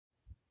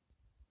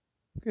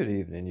Good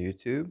evening,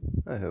 YouTube.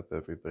 I hope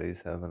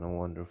everybody's having a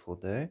wonderful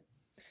day.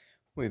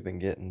 We've been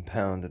getting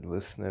pounded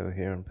with snow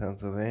here in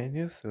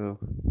Pennsylvania, so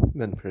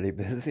been pretty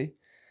busy.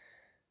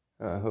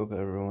 I hope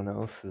everyone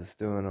else is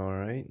doing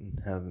alright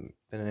and haven't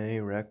been any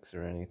wrecks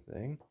or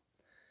anything.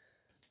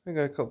 I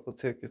got a couple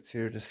tickets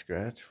here to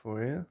scratch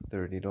for you.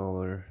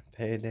 $30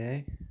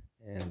 payday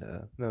and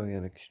a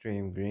million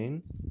Xtreme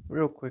green.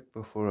 Real quick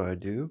before I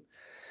do,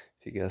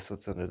 if you guess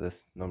what's under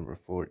this number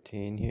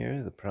 14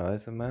 here, the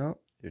prize amount,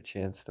 your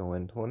chance to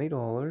win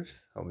 $20.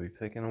 I'll be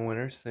picking a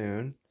winner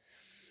soon.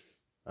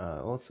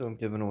 Also, I'm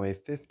giving away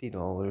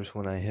 $50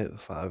 when I hit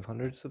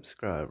 500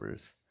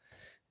 subscribers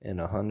and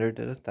 100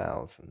 at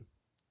 1,000.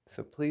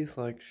 So please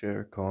like,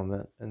 share,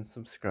 comment, and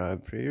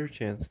subscribe for your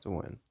chance to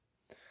win.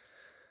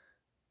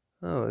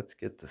 Oh, let's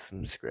get to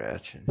some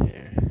scratching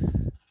here.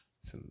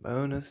 Some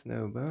bonus,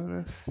 no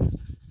bonus.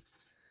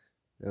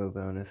 No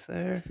bonus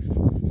there.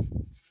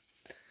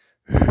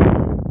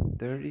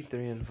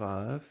 33 and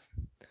 5.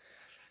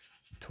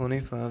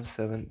 25,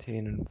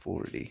 17, and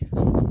 40.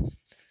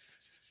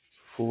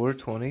 4,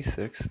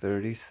 26,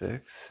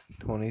 36,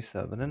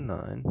 27, and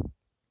 9.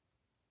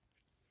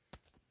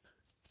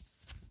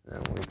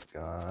 Then we've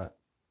got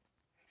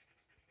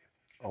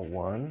a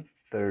 1,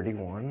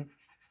 31,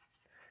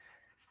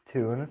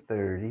 2 and a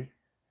 30,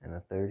 and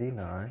a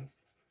 39.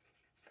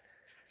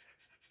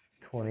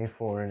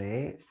 24 and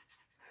 8,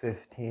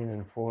 15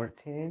 and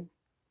 14,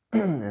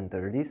 and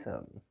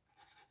 37.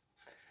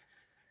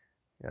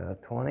 Got a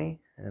 20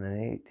 and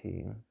an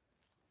 18.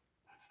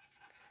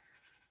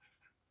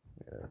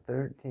 Got a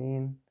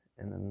 13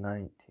 and a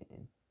 19.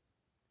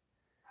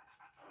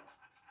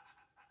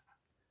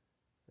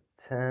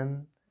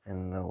 10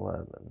 and an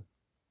 11.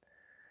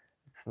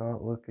 It's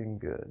not looking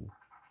good.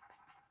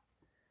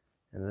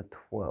 And a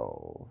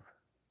 12.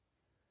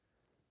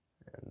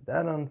 And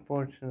that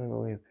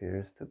unfortunately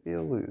appears to be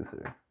a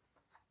loser.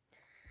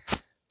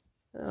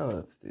 Now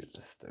let's do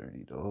this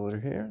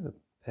 $30 here, the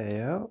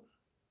payout.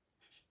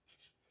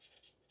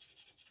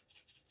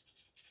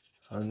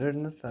 100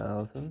 and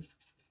 1,000.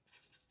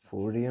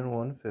 40 and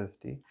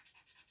 150.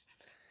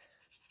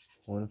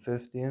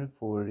 150 and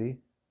 40.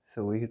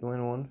 So we could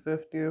win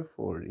 150 or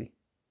 40.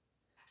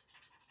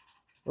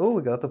 Oh,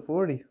 we got the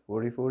 40.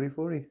 40, 40,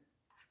 40.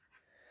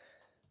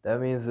 That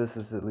means this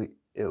is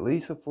at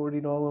least a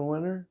 $40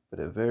 winner,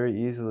 but it very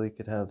easily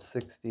could have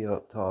 60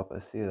 up top. I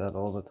see that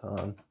all the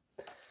time.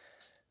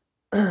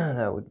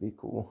 That would be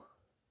cool.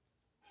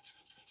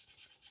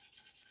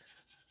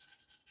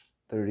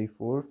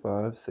 34,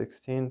 5,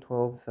 16,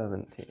 12,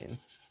 17.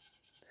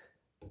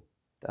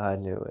 I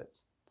knew it.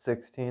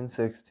 16,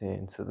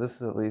 16. So this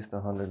is at least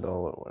a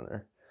 $100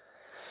 winner.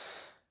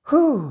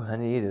 Whew, I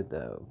needed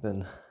that. I've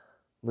been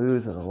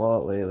losing a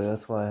lot lately.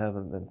 That's why I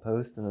haven't been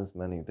posting as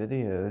many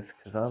videos,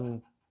 because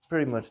I'm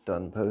pretty much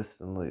done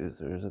posting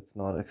losers. It's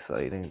not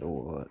exciting to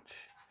watch.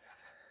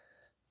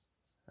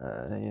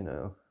 You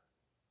know.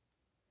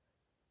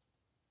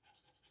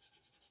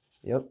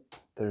 Yep,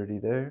 30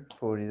 there,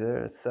 40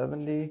 there,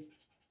 70.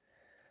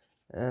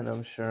 And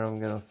I'm sure I'm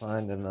going to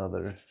find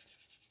another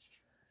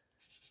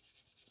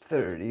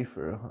 30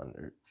 for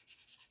 100.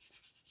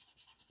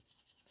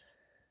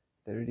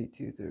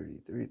 32,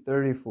 33,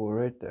 34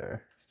 right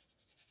there.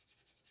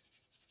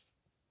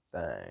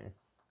 Bang.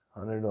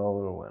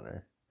 $100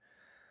 winner.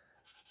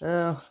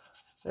 Now,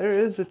 there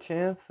is a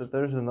chance that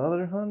there's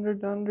another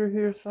 100 under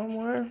here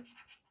somewhere.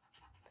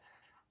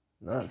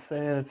 Not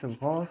saying it's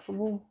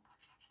impossible,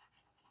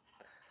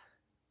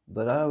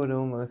 but I would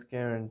almost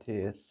guarantee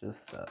it's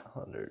just that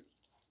 100.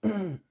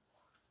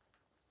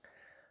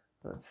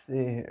 Let's see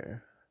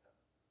here.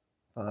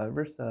 5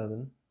 or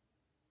 7.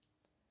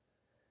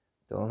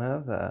 Don't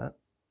have that.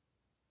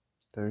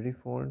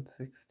 34 and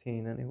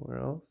 16 anywhere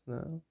else?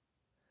 No.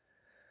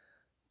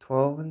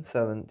 12 and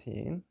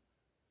 17.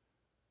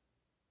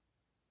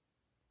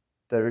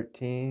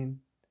 13,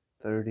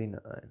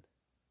 39.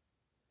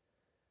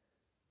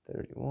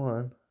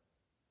 31.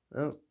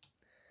 Nope.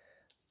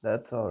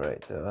 That's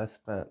alright though. I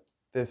spent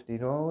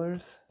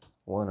 $50,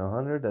 won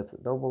 100. That's a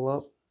double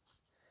up.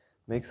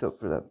 Makes up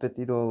for that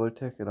 $50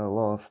 ticket I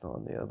lost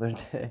on the other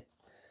day.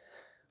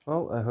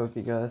 Well, I hope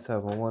you guys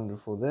have a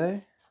wonderful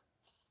day.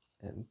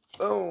 And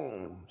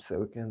boom!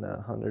 Soak in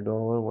that $100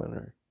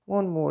 winner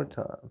one more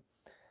time.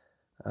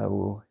 I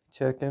will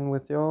check in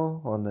with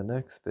y'all on the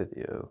next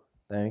video.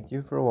 Thank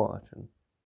you for watching.